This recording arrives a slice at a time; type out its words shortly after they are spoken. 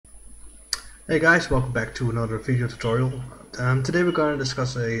Hey guys, welcome back to another video tutorial. Today we're going to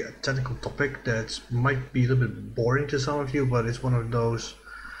discuss a technical topic that might be a little bit boring to some of you, but it's one of those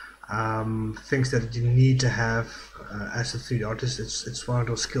things that you need to have as a 3D artist. It's one of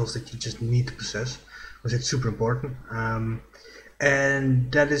those skills that you just need to possess because it's super important. And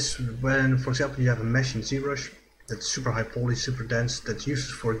that is when, for example, you have a mesh in ZBrush that's super high poly, super dense, that's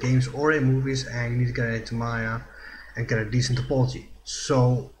used for games or in movies, and you need to get it into Maya and get a decent topology.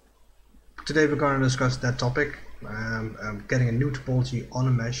 So today we're going to discuss that topic, getting a new topology on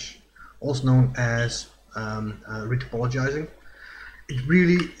a mesh, also known as retopologizing.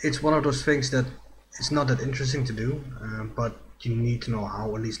 It's one of those things that it's not that interesting to do, but you need to know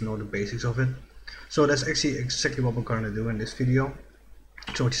how, or at least know the basics of it. So that's actually exactly what we're going to do in this video.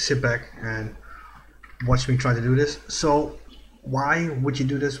 So just sit back and watch me try to do this. So why would you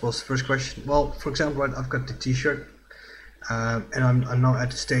do this was the first question. Well, for example, right, I've got the t-shirt. And I'm now at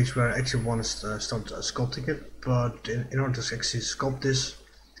the stage where I actually want to start sculpting it, but in order to actually sculpt this,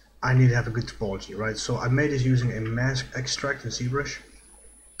 I need to have a good topology, right? So I made this using a mask extract in ZBrush,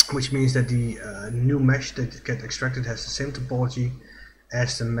 which means that the new mesh that gets extracted has the same topology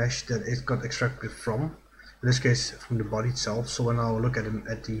as the mesh that it got extracted from. In this case, from the body itself. So when I look at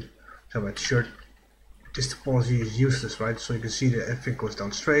the shirt, this topology is useless, right? So you can see that everything goes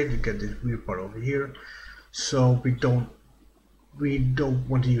down straight. You get this weird part over here. So we don't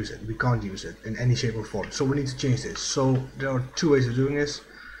want to use it. We can't use it in any shape or form. So we need to change this. So there are two ways of doing this: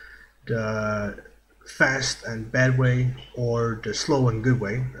 the fast and bad way, or the slow and good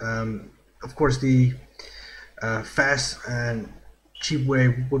way. Of course, the fast and cheap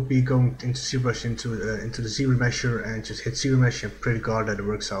way would be going into ZBrush into the Z remesher and just hit Z remesh and pray to God that it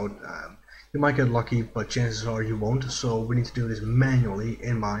works out. You might get lucky, but chances are you won't. So we need to do this manually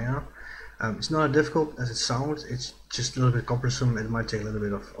in Maya. It's not as difficult as it sounds. It's just a little bit cumbersome. It might take a little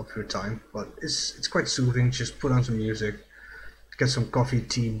bit of your time, but it's quite soothing. Just put on some music, get some coffee,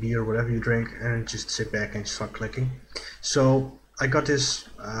 tea, beer, whatever you drink, and just sit back and start clicking. So I got this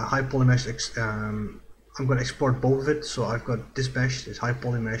high poly mesh. I'm going to export both of it. So I've got this mesh, this high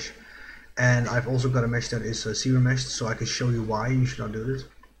poly mesh, and I've also got a mesh that is zero meshed, so I can show you why you should not do this.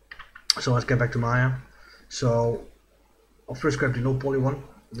 So let's get back to Maya. So I'll first grab the low poly one,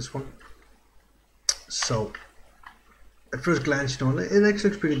 this one. So at first glance, you know, it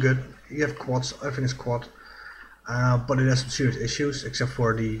actually looks pretty good. You have quads, everything is quad, but it has some serious issues, except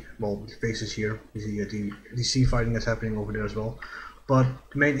for the faces here. You see the sea fighting that's happening over there as well. But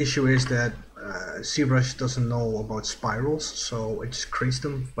the main issue is that ZBrush doesn't know about spirals, so it just creates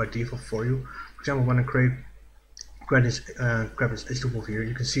them by default for you. For example, when I grab this H2 over here,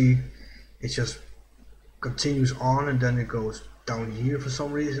 you can see it just continues on, and then it goes down here for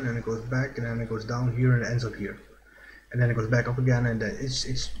some reason, and it goes back, and then it goes down here, and it ends up here, and then it goes back up again, and then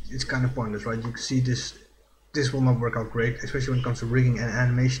it's kind of pointless, right? You can see this will not work out great, especially when it comes to rigging and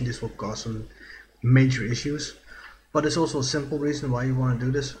animation. This will cause some major issues, but it's also a simple reason why you want to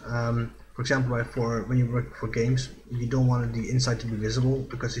do this. For example, right, for when you work for games, you don't want the inside to be visible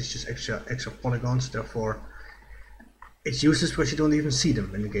because it's just extra polygons. Therefore, it's useless because you don't even see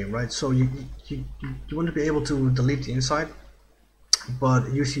them in the game, right? So you want to be able to delete the inside.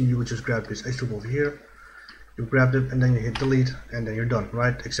 But usually you would just grab this H2 over here, you grab it, and then you hit delete, and then you're done,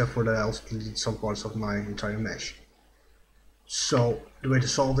 right? Except for that I also delete some parts of my entire mesh. So the way to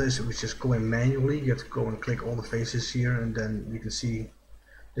solve this is just go in manually. You have to go and click all the faces here, and then you can see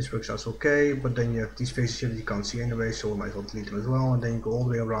this works out okay, but then you have these faces here that you can't see anyway, so we might as well delete them as well, and then you go all the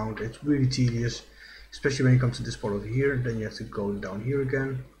way around. It's really tedious, especially when you come to this part over here. Then you have to go down here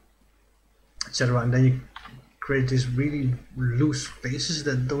again, etc., and then you create these really loose faces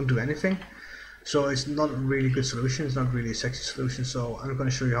that don't do anything. So it's not a really good solution, it's not really a sexy solution. So I'm going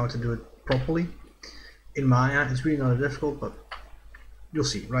to show you how to do it properly in Maya. It's really not difficult, but you'll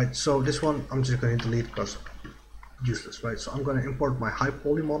see, right? So this one I'm just going to delete because useless, right? So I'm going to import my high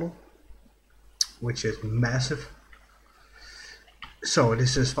poly model, which is massive. So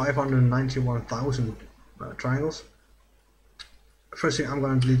this is 591,000 triangles. First thing, I'm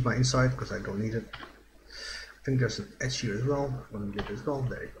going to delete my inside because I don't need it. I think there's an edge here as well. I'm going to delete it as well.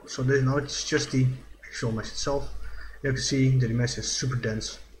 There you go. So now it's just the actual mesh itself. You can see that the mesh is super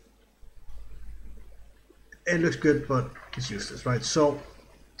dense. It looks good, but it's useless, right? So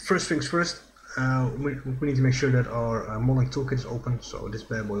first things first, we need to make sure that our modeling toolkit is open. So this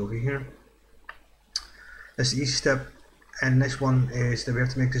bad boy over here. That's the easy step. And next one is that we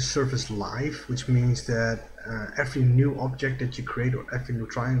have to make this surface live, which means that every new object that you create, or every new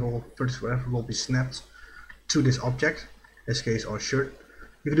triangle, vertex, whatever, will be snapped to this object, in this case our shirt.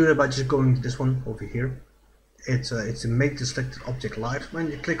 You can do that by just going to this one over here. It's a make the selected object live. When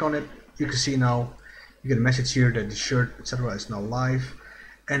you click on it, you can see now, you get a message here that the shirt, etc. is now live.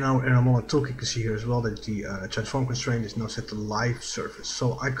 And now in our model toolkit, you can see here as well that the transform constraint is now set to live surface.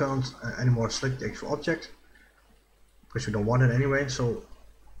 So I can't anymore select the actual object because we don't want it anyway. So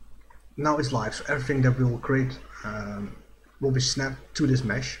now it's live. So everything that we will create will be snapped to this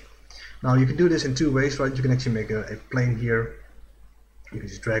mesh. Now you can do this in two ways, right? You can actually make a plane here. You can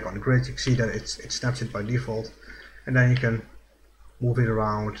just drag on the grid. You can see that it snaps it by default, and then you can move it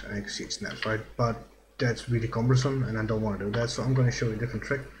around and you can see it snaps, right? But that's really cumbersome and I don't want to do that, so I'm going to show you a different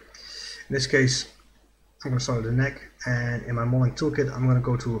trick. In this case, I'm going to start at the neck, and in my modeling toolkit I'm going to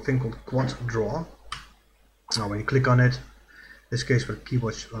go to a thing called quad draw. Now when you click on it, in this case with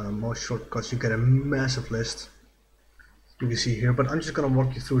keyboard mouse shortcuts, you get a massive list you can see here, but I'm just going to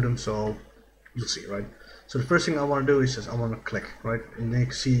walk you through them so you'll see, right? So the first thing I want to do is just I want to click, right? And then you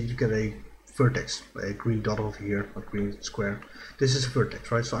can see you get a vertex, a green dot over here, a green square. This is a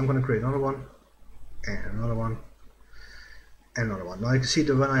vertex, right? So I'm going to create another one, and another one, and another one. Now you can see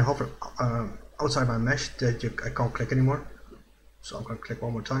that when I hover outside my mesh, that I can't click anymore. So I'm going to click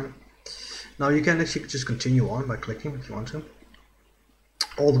one more time. Now you can actually just continue on by clicking if you want to,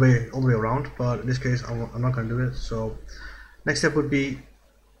 all the way around. But in this case, I'm not going to do it. So next step would be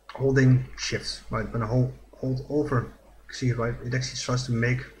holding Shift, right? When I hold over, see it, right? It actually tries to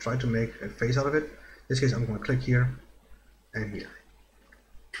make a face out of it. In this case, I'm going to click here and here.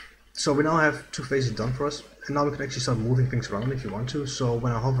 So we now have two faces done for us, and now we can actually start moving things around if you want to. So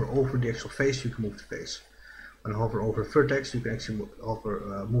when I hover over the actual face, you can move the face. When I hover over vertex, you can actually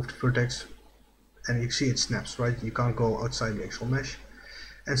move the vertex, and you can see it snaps, right? You can't go outside the actual mesh,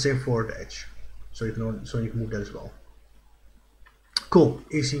 and same for the edge. So you can move that as well. Cool,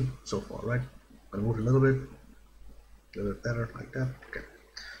 easy so far, right? I'm gonna move it a little bit better, like that. Okay.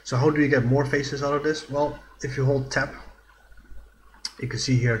 So how do you get more faces out of this? Well, if you hold tab, you can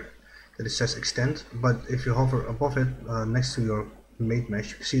see here that it says extend, but if you hover above it next to your made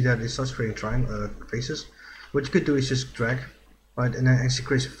mesh, you can see that it starts creating triangle faces. What you could do is just drag, right, and then actually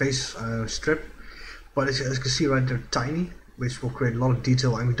create a face strip. But as you can see, right, they're tiny, which will create a lot of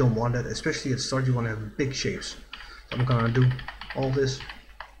detail, and we don't want that. Especially at the start, you want to have big shapes. So I'm gonna do all this.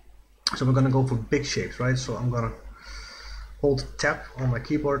 So we're gonna go for big shapes, right? So I'm gonna hold tab on my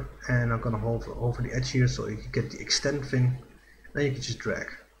keyboard, and I'm gonna hold over the edge here, so you can get the extend thing. Then you can just drag,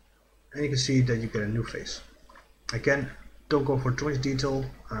 and you can see that you get a new face. Again, don't go for too much detail.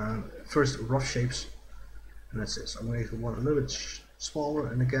 First, rough shapes, and that's it. So I'm going to want a little bit smaller,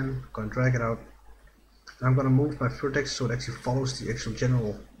 and again, I'm going to drag it out. And I'm going to move my vertex so it actually follows the actual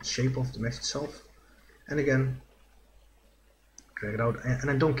general shape of the mesh itself. And again, drag it out. And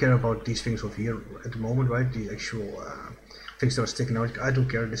I don't care about these things over here at the moment, right? The actual things that are sticking out. I don't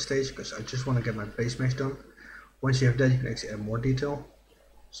care at this stage because I just want to get my base mesh done. Once you have that, you can actually add more detail.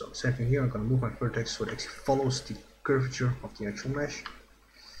 So same thing here, I'm going to move my vertex so it actually follows the curvature of the actual mesh.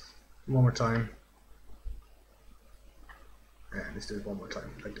 One more time. And let's do it one more time,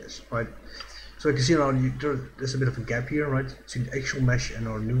 like this, right? So you can see now there's a bit of a gap here, right? Between the actual mesh and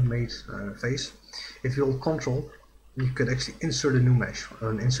our new made face. If you hold Control, you could actually insert a new mesh,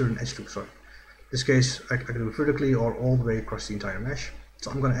 or insert an edge loop, sorry. In this case, I can do it vertically or all the way across the entire mesh.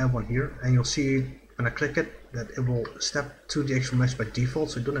 So I'm going to add one here, and you'll see when I click it that it will snap to the actual mesh by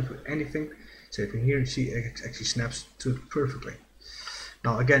default, so you don't have to do anything. So you can here see it actually snaps to it perfectly.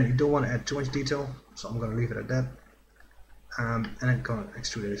 Now again, you don't want to add too much detail, so I'm going to leave it at that. And I'm going to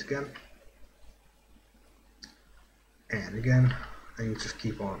extrude it again. And again, and you just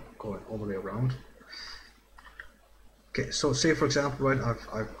keep on going all the way around. Okay, so say for example, right,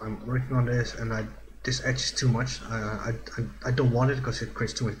 I'm working on this and this edge is too much. I don't want it because it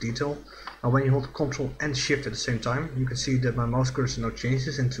creates too much detail. Now when you hold Control and Shift at the same time, you can see that my mouse cursor now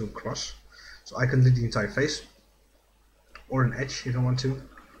changes into a cross. So I can delete the entire face, or an edge if I want to.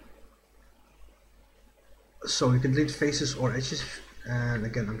 So you can delete faces or edges, and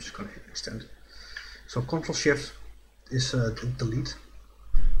again I'm just going to hit extend. So Control Shift is delete.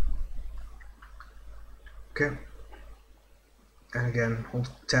 Okay, and again hold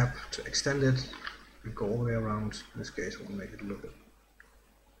tab to extend it and go all the way around. In this case we'll make it a little bit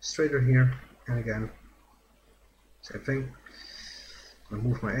straighter here, and again same thing. I'm gonna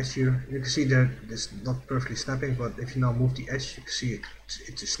move my edge here. You can see that it's not perfectly snapping, but if you now move the edge, you can see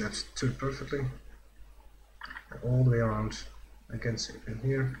it just snaps to it perfectly. And all the way around. Again, same thing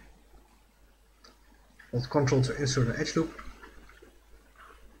here. Hold Control to insert an edge loop.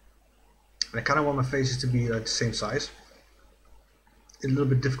 And I kind of want my faces to be the same size. It's a little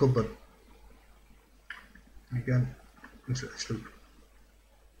bit difficult, but again, insert edge loop.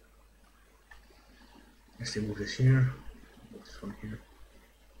 Let's move this here, move this one here.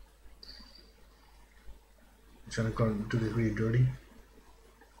 So I'm going to do this really dirty.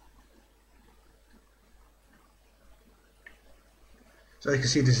 So as you can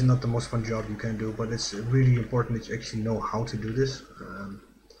see, this is not the most fun job you can do, but it's really important that you actually know how to do this.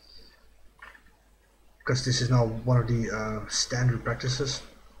 Because this is now one of the standard practices.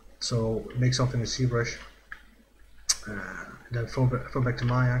 So make something in ZBrush, then throw back to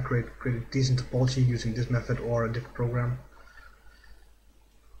Maya, create a decent topology using this method or a different program.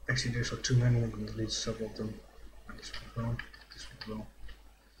 Actually, there's too many. I'm going to delete several of them. This one as well. This one as well.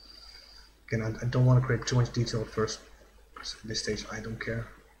 Again, I don't want to create too much detail at first, because at this stage I don't care.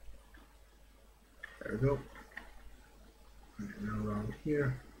 There we go. And now around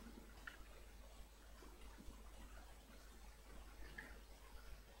here.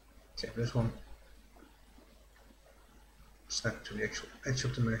 Take this one. Snap to the actual edge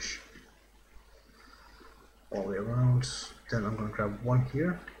of the mesh. All the way around. Then I'm going to grab one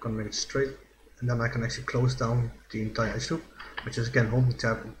here. I'm going to make it straight. And then I can actually close down the entire edge loop, which is again hold the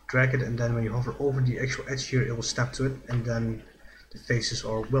tab, drag it, and then when you hover over the actual edge here, it will snap to it, and then the faces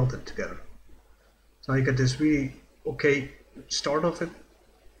are welded together. So now you get this really okay start of it.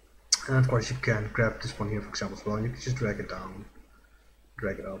 And of course you can grab this one here, for example, as well. You can just drag it down,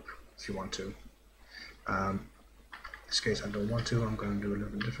 drag it up if you want to. In this case I don't want to. I'm going to do a little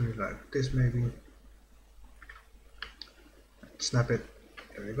bit differently, like this maybe. Snap it.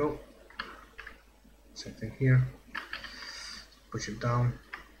 There we go. Same thing here. Push it down,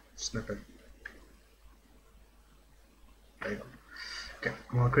 snap it. There you go. Okay,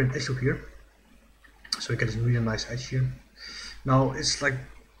 I'm going to create an edge loop here, so you get this really nice edge here. Now it's like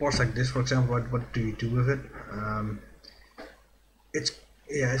parts like this, for example. What do you do with it? It's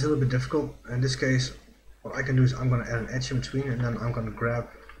a little bit difficult. In this case, what I can do is I'm going to add an edge in between, and then I'm going to grab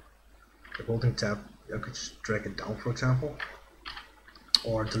the holding tab. I could just drag it down, for example,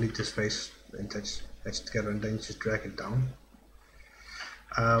 or delete this face and edge together, and then you just drag it down.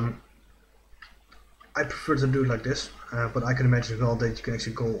 I prefer to do it like this, but I can imagine as well that you can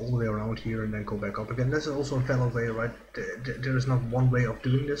actually go all the way around here and then go back up again. That's also a valid way, right? There is not one way of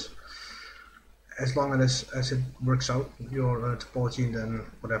doing this. As long as it works out your topology, then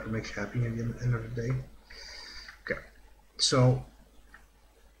whatever makes you happy at the end of the day. Okay, so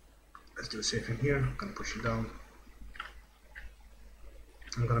let's do the same thing here. I'm gonna push it down.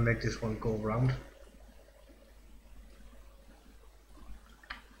 I'm gonna make this one go around.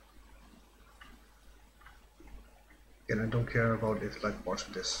 Again, I don't care about if like parts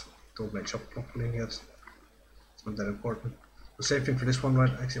of this don't match up properly yet. It's not that important. The same thing for this one, right?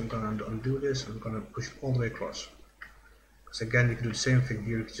 Actually, I'm gonna undo this. I'm gonna push it all the way across. Because again, you can do the same thing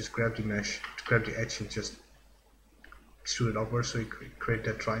here. You can just grab the mesh, grab the edge, and just extrude it upwards, so you create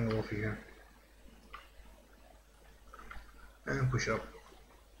that triangle over here. And push it up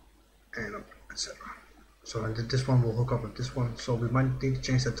and up, etc. So this one will hook up with this one. So we might need to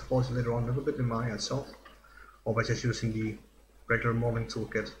change that topology later on a little bit in Maya itself, or by just using the regular modeling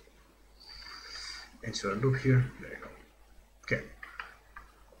toolkit. Insert a loop here. There you go. Okay.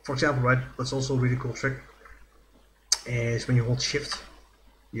 For example, right, what's also a really cool trick is when you hold Shift,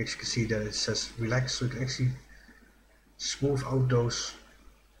 you actually can see that it says relax, so you can actually smooth out those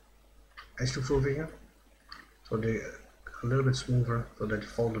edge loops over here, so they're a little bit smoother, so that you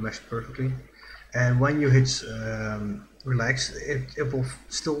follow the mesh perfectly. And when you hit relax, it will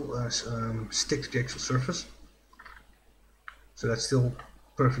still stick to the actual surface, so that's still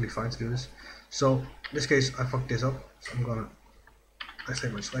perfectly fine to do this. So in this case I fucked this up, so I'm gonna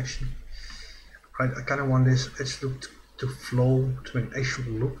isolate my selection. Right, I kind of want this edge loop to flow to make an actual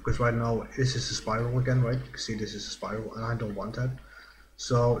loop, because right now this is a spiral again, right? You can see this is a spiral and I don't want that.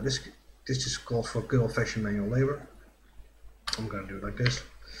 So this just calls for good old-fashioned manual labor. I'm gonna do it like this.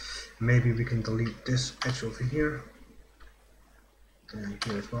 Maybe we can delete this edge over here and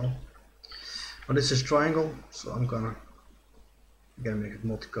here as well. But this is triangle, so I'm gonna again make it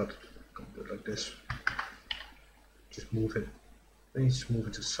multi-cut. I'm gonna do it like this. Just move it. Then you just move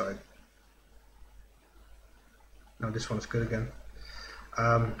it to the side. Now this one is good again.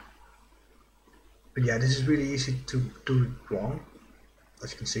 But yeah, this is really easy to do it wrong,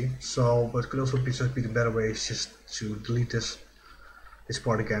 as you can see. So, but it could also just be the better way is just to delete this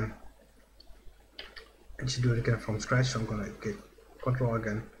part again, and to do it again from scratch. So I'm gonna get Ctrl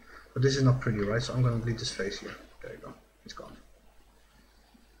again, but this is not pretty, right? So I'm gonna delete this face here. There you go, it's gone.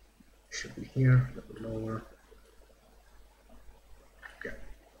 It should be here, a little bit lower. Okay.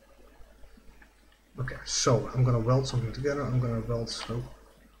 Okay, so I'm gonna weld something together. I'm gonna weld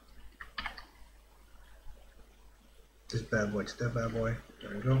this bad boy to that bad boy.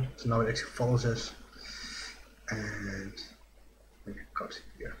 There you go. So now it actually follows us, and make a cut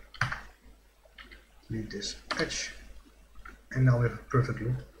here. delete this edge, and now we have a perfect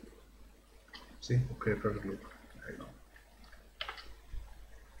loop. See, okay, perfect loop. There you go.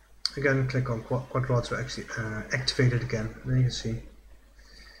 Again, click on quadrat to actually activate it again. Then you can see.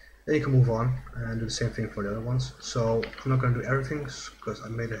 Then you can move on and do the same thing for the other ones. So I'm not going to do everything because I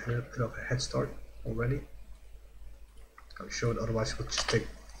made a bit of a head start already. I'll show it, otherwise it will just take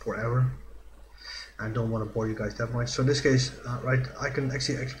forever. I don't want to bore you guys that much. So in this case, right, I can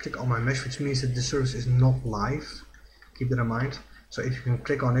actually click on my mesh, which means that the service is not live. Keep that in mind. So if you can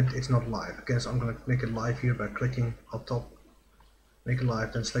click on it, it's not live. Again, so I'm going to make it live here by clicking up top, make it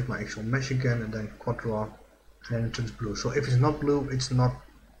live, then select my actual mesh again, and then quad draw, and then it turns blue. So if it's not blue, it's not,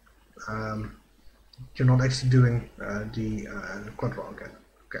 you're not actually doing the quad draw again.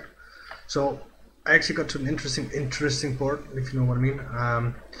 Okay. So I actually got to an interesting part, if you know what I mean.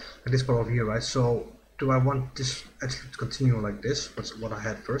 Like this part over here, right? So do I want this actually to continue like this? What's what I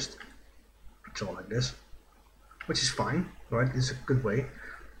had first? So like this, which is fine, right? It's a good way.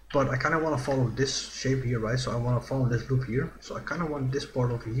 But I kind of want to follow this shape here, right? So I want to follow this loop here. So I kind of want this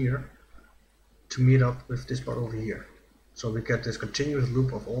part over here to meet up with this part over here. So we get this continuous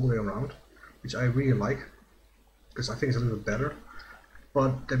loop of all the way around, which I really like, because I think it's a little bit better.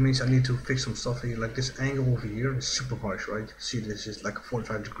 But that means I need to fix some stuff here, like this angle over here is super harsh, right? You can see this is like a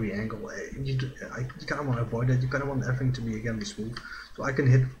 45-degree angle. You kind of want to avoid that. You kind of want everything to be, again, be smooth. So I can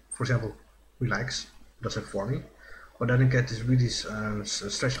hit, for example, relax, does it for me. But then I get this really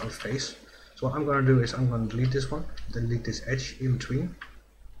stretched out face. So what I'm going to do is I'm going to delete this one, then delete this edge in between.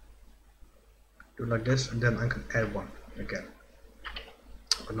 Do it like this, and then I can add one again.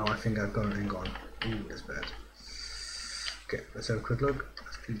 But now I think I've got an angle on. Ooh, that's bad. Okay, let's have a quick look.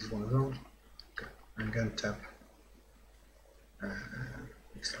 Let's delete this one as well. Okay, and again tap.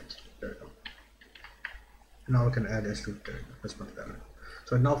 Extend. There we go. And now we can add this loop there. That's much better.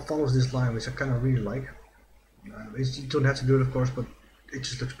 So it now follows this line, which I kind of really like. You don't have to do it, of course, but it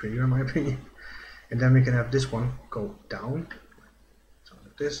just looks prettier in my opinion. And then we can have this one go down. So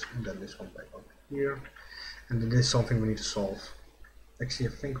like this, and then this one back up here. And then this is something we need to solve. Actually,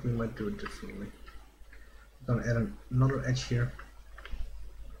 I think we might do it differently. I'm gonna add another edge here.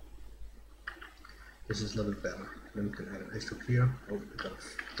 This is a little bit better. Then we can add an edge loop here. Oh, we got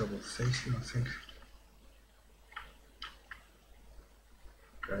a double face here, I think.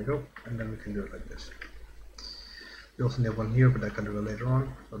 There you go. And then we can do it like this. We also need one here, but I can do it later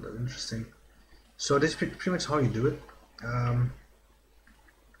on. So that's interesting. So this is pretty much how you do it.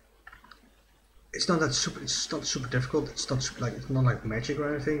 It's not that super. It's not super difficult. It's not super, like, it's not like magic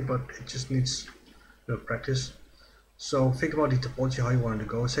or anything, but it just needs practice. So think about the topology, how you want it to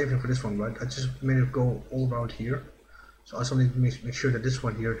go. Same thing for this one, right? I just made it go all around here. So I also need to make sure that this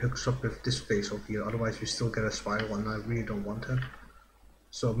one here hooks up with this face over here. Otherwise, we still get a spiral, and I really don't want that.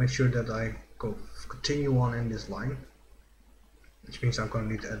 So make sure that I go continue on in this line, which means I'm going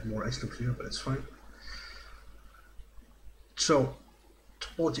to need to add more edge loops here, but it's fine. So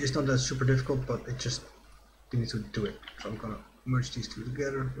topology is not that super difficult, but it just, you need to do it. So I'm going to merge these two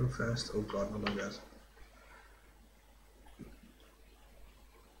together real fast. Oh god, not like that.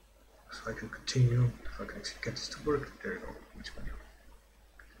 So I can continue, if I can actually get this to work. There you go, much better.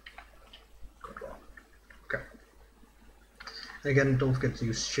 Good well. Okay. And again, don't forget to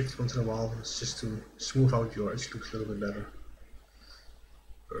use shift once in a while. It's just to smooth out your edge loops a little bit better.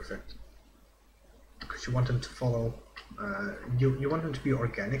 Perfect. Because you want them to follow, you want them to be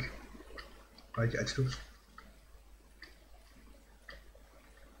organic, right, your edge loops.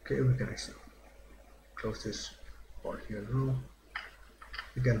 Okay, we can actually close this part here as well.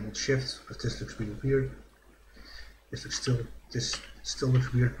 Again, hold shift, because this looks really weird. This still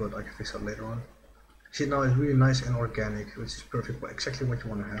looks weird, but I can fix that later on. See, now it's really nice and organic, which is perfect, exactly what you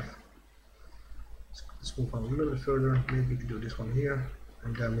want to have. So let's move on a little bit further. Maybe we can do this one here,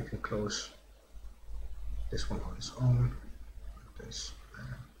 and then we can close this one on its own. Like this,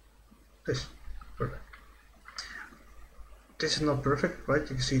 this, perfect. This is not perfect, right? You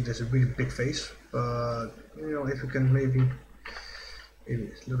can see there's a really big face, but you know, if you can maybe a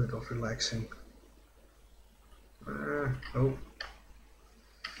little bit of relaxing. Oh,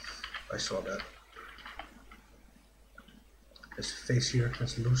 I saw that. There's a face here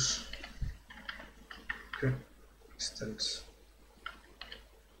that's loose. Okay, extend.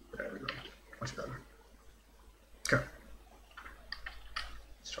 There we go, much better. Okay,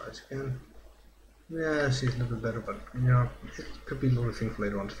 let's try it again. Yeah, see, it's a little bit better, but you know, it could be a little thing for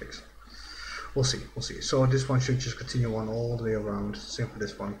later on to fix. We'll see, we'll see. So this one should just continue on all the way around. Same for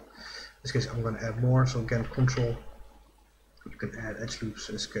this one. In this case, I'm going to add more. So again, control. You can add edge loops.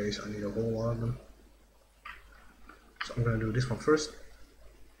 In this case, I need a whole lot of them. So I'm going to do this one first,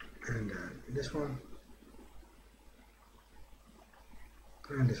 and then this one.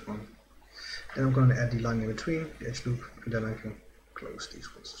 and this one. Then I'm going to add the line in between, the edge loop, and then I can close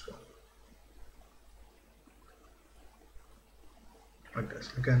these ones as well. Like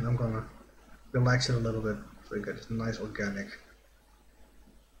this. Again, I'm going to relax it a little bit so you get this nice organic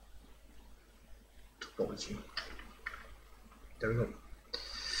topology. There we go.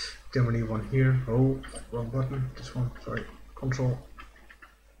 Then we need one here. Oh, wrong button. This one, sorry. Control.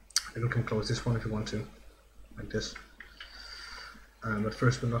 You can close this one if you want to, like this. But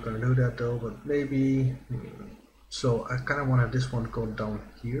first we're not going to do that though, but maybe, so I kind of want to have this one go down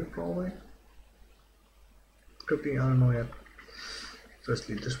here probably. Could be, I don't know yet. First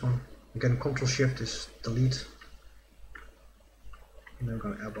delete this one. Again, Control Shift is delete. And then I'm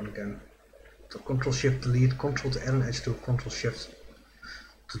going to add one again. So Control Shift delete, Control to add an edge to Control Shift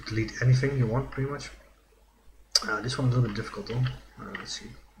to delete anything you want pretty much. This one is a little bit difficult though. Let's see.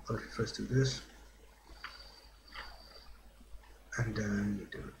 What if we first do this? And then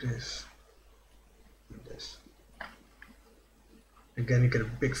you do this and this. Again, you get a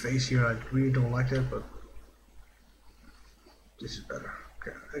big face here. I really don't like that, but this is better.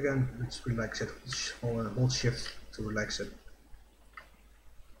 Okay, again, let's relax it. Hold Shift to relax it.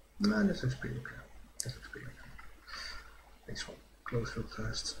 Nah, this looks pretty okay. This looks pretty okay. Next one, close real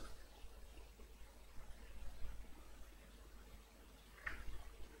fast.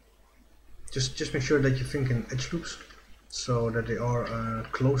 Just make sure that you think in edge loops, so that they are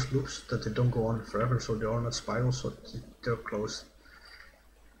closed loops, that they don't go on forever, so they are not spirals, so they're closed.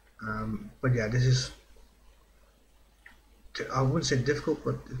 But yeah, this is, I wouldn't say difficult,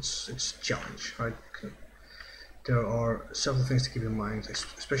 but it's challenge, right? There are several things to keep in mind,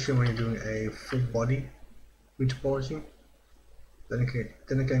 especially when you're doing a full body retopology. Then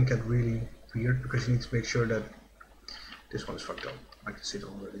it can get really weird because you need to make sure that this one is fucked up. I can see it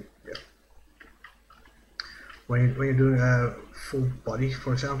already. Yeah. When you're doing a full body,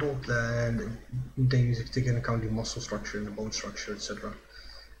 for example, then you need to take into account the muscle structure and the bone structure, etc. In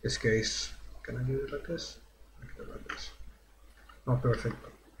this case, can I do it like this? I can do it like this. Not perfect,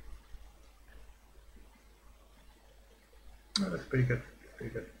 but that's pretty good.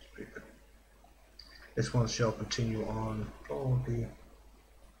 Pretty good. Pretty good. This one shall continue on probably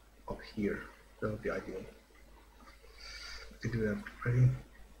up here. That would be ideal. To do that. Ready?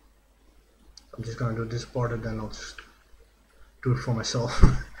 I'm just gonna do this part and then I'll just do it for myself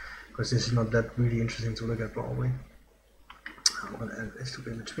because this is not that really interesting to look at probably. I'm gonna add this to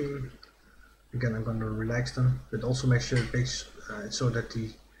in between. Again, I'm gonna relax them, but also make sure it makes so that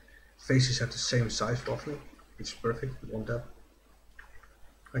the faces have the same size roughly. It's perfect. We want that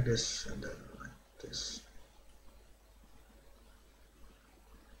like this and then like this.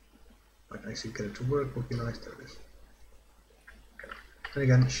 Like actually get it to work would be nice. There it is. And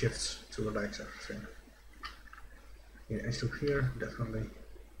again, shifts to relax everything. Yeah, edge loop here, definitely.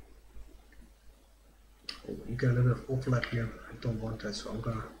 Oh, you get a little bit of overlap here. I don't want that, so I'm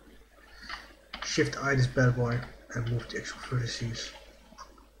gonna Shift I this bad boy and move the actual vertices.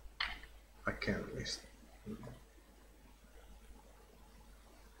 I can at least.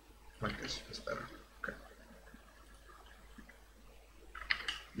 Like this, that's better. Okay.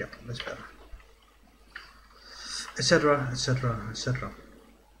 Yeah, that's better. Etc. etc. etc.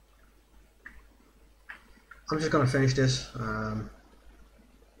 I'm just gonna finish this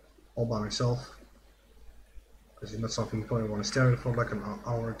all by myself because it's not something you probably want to stare at for like an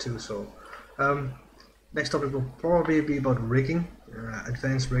hour or two. So next topic will probably be about rigging,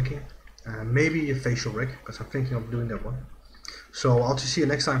 advanced rigging, maybe a facial rig because I'm thinking of doing that one. So I'll just see you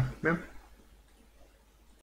next time. Yeah.